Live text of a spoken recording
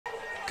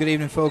Good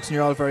evening, folks, and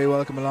you're all very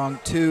welcome along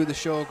to the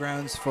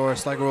showgrounds for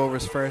Sligo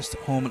Rovers' first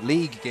home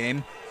league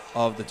game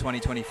of the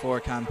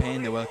 2024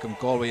 campaign. They welcome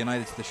Galway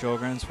United to the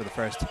showgrounds for the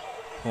first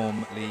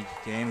home league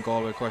game.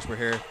 Galway, of course, were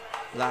here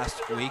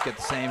last week at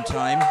the same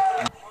time.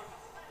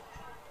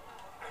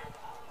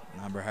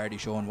 Amber Hardy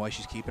showing why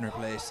she's keeping her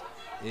place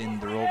in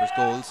the Rovers'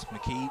 goals.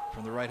 McKee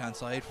from the right-hand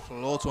side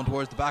floats one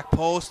towards the back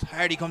post.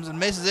 Hardy comes and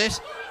misses it.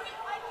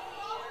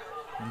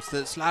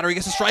 Slattery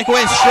gets a strike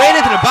away straight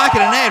into the back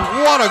of the net.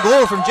 What a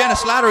goal from Jenna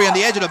Slattery on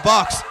the edge of the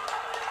box.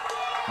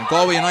 And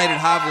Galway United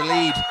have the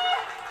lead.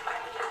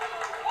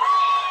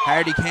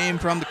 Hardy came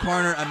from the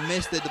corner and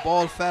missed it. The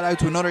ball fell out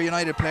to another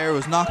United player. It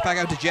was knocked back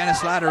out to Jenna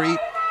Slattery,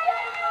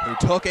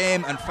 who took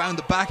aim and found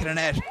the back of the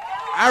net,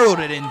 arrowed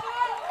it in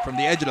from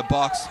the edge of the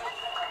box.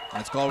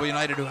 And it's Galway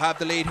United who have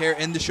the lead here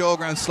in the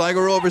showground. Sligo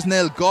Rovers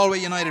 0, Galway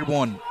United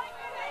 1.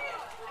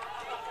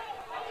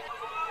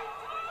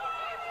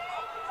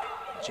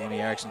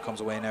 Jamie Erickson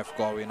comes away now for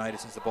Galway United,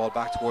 sends the ball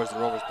back towards the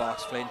Rovers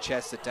box. Flynn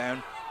chests it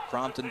down.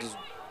 Crompton does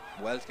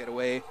well to get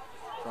away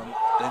from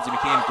Lindsay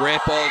McKean.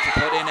 Great ball to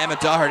put in Emma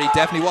Doherty.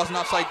 Definitely wasn't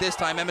offside this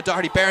time. Emma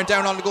Doherty bearing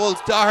down on the goals.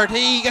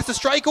 Doherty gets a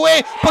strike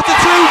away, puts it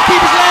through,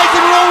 keeps his legs,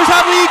 and the Rovers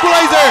have the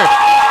equaliser.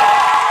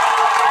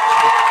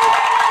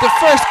 The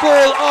first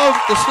goal of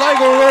the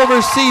Sligo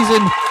Rovers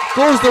season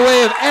goes the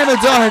way of Emma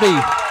Doherty.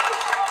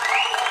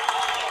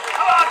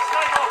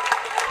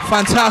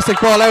 Fantastic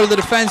ball out of the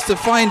defence to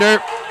find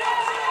her.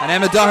 And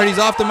Emma Doherty's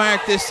off the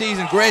mark this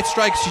season. Great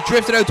strike. She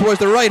drifted out towards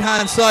the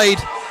right-hand side.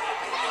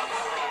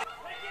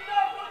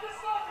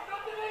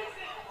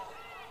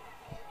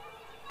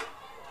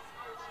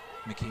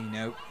 McKee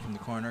now from the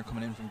corner,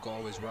 coming in from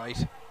Galway's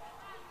right.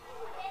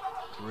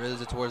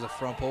 Drills it towards the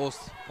front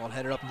post. Ball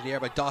headed up into the air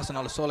by Dawson.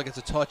 Olasola gets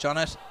a touch on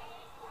it.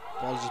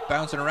 Ball just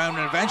bouncing around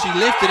and eventually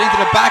lifted into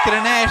the back of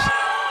the net.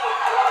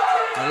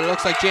 And it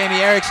looks like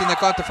Jamie Erickson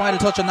that got the final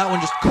touch on that one,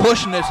 just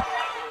cushioned it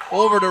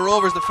over the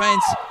Rovers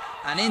defence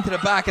and into the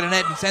back of the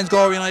net, and sends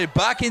Galway United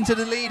back into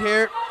the lead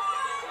here.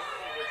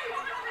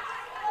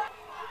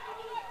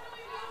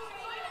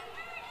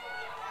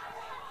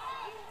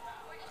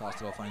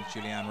 Costello finds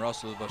Julianne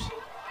Russell, but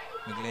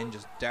McGlynn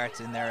just darts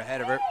in there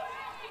ahead of her.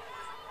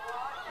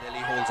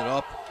 Lily holds it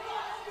up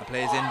and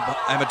plays in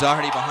Emma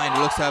Doherty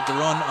behind. Looks to have the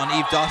run on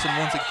Eve Dawson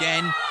once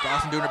again.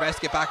 Dawson doing her best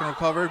to get back and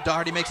recover.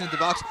 Doherty makes it into the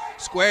box,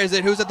 squares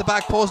it. Who's at the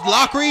back post?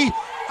 Lockery,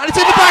 and it's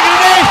in the back of the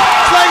net.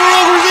 Sligo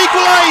Rovers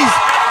equalise.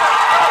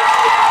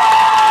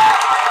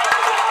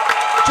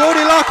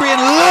 Jodie Lockery in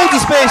loads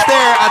of space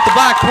there at the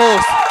back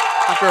post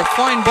after a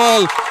fine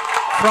ball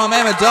from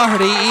Emma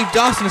Doherty. Eve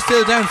Dawson is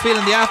still down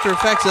feeling the after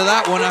effects of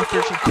that one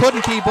after she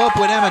couldn't keep up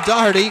with Emma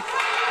Doherty.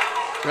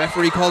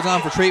 Referee calls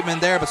on for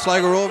treatment there, but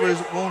Sligo Rovers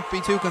won't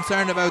be too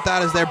concerned about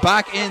that as they're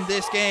back in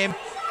this game.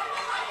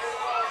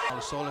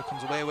 Olasola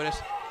comes away with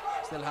it,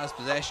 still has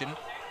possession.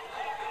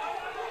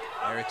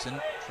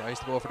 Erickson tries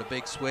to go for the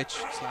big switch.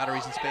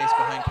 Slattery's in space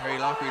behind Kerry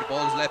Lockery. The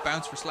ball is let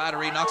bounce for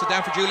Slattery, knocks it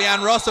down for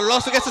Julianne Russell.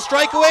 Russell gets a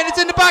strike away and it's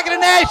in the back of the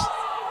net.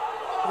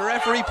 The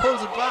referee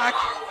pulls it back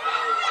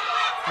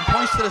and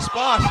points to the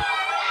spot.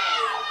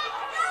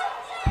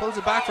 Pulls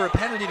it back for a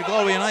penalty to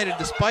Galway United,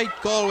 despite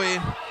Galway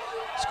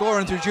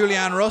scoring through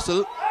Julianne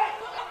Russell.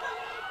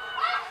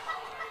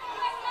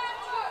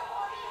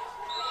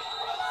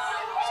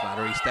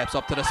 Slattery steps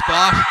up to the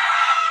spot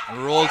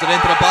and rolls it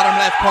into the bottom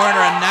left corner,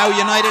 and now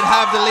United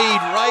have the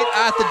lead right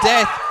at the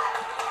death.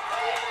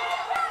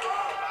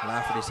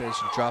 Lafferty says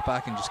she'll drop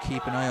back and just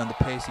keep an eye on the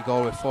pacey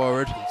Galway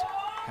forward.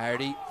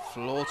 Hardy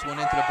floats one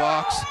into the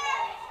box.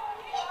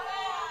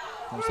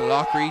 Comes to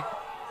Lockery.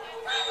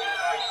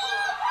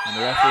 And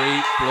the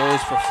referee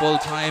blows for full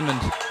time,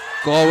 and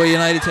Galway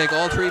United take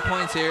all 3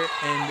 points here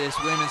in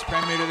this Women's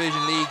Premier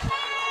Division League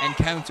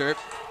encounter.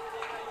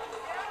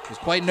 It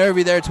was quite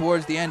nervy there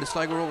towards the end. The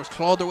Sligo Rovers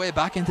clawed their way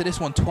back into this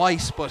one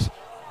twice, but it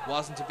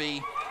wasn't to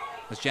be,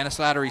 as Jenna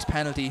Slattery's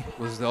penalty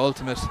was the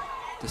ultimate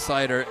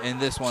decider in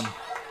this one.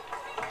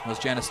 It was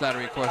Jenna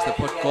Slattery, of course, that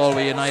put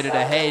Galway United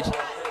ahead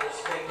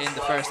in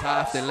the first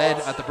half. They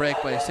led at the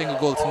break by a single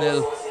goal to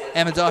nil.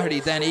 Emma Doherty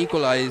then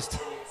equalised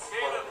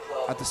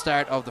at the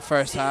start of the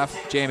first half.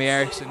 Jamie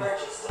Erickson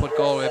put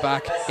Galway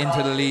back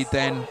into the lead,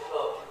 then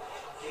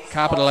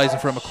capitalising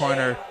from a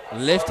corner,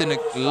 lifting a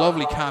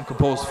lovely calm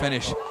composed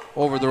finish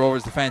over the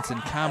Rovers defence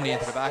and calmly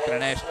into the back of the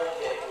net.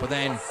 But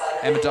then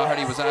Emma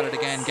Doherty was at it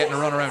again, getting a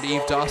run around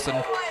Eve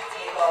Dawson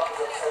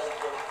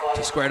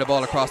to square the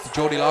ball across to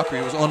Jodie Lockery,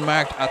 who was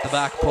unmarked at the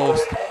back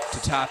post,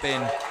 to tap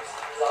in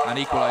and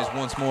equalise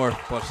once more.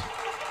 But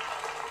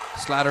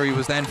Slattery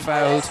was then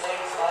fouled.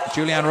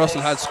 Julianne Russell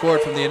had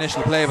scored from the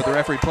initial play, but the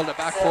referee pulled it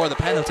back for the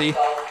penalty,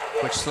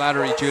 which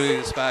Slattery duly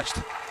dispatched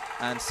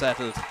and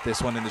settled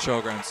this one in the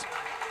showgrounds.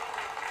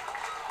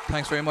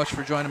 Thanks very much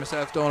for joining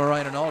myself, Donal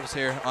Ryan, and all of us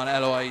here on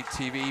LOI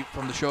TV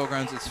from the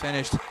showgrounds. It's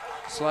finished.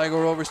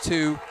 Sligo Rovers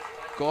 2,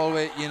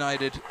 Galway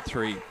United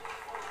 3.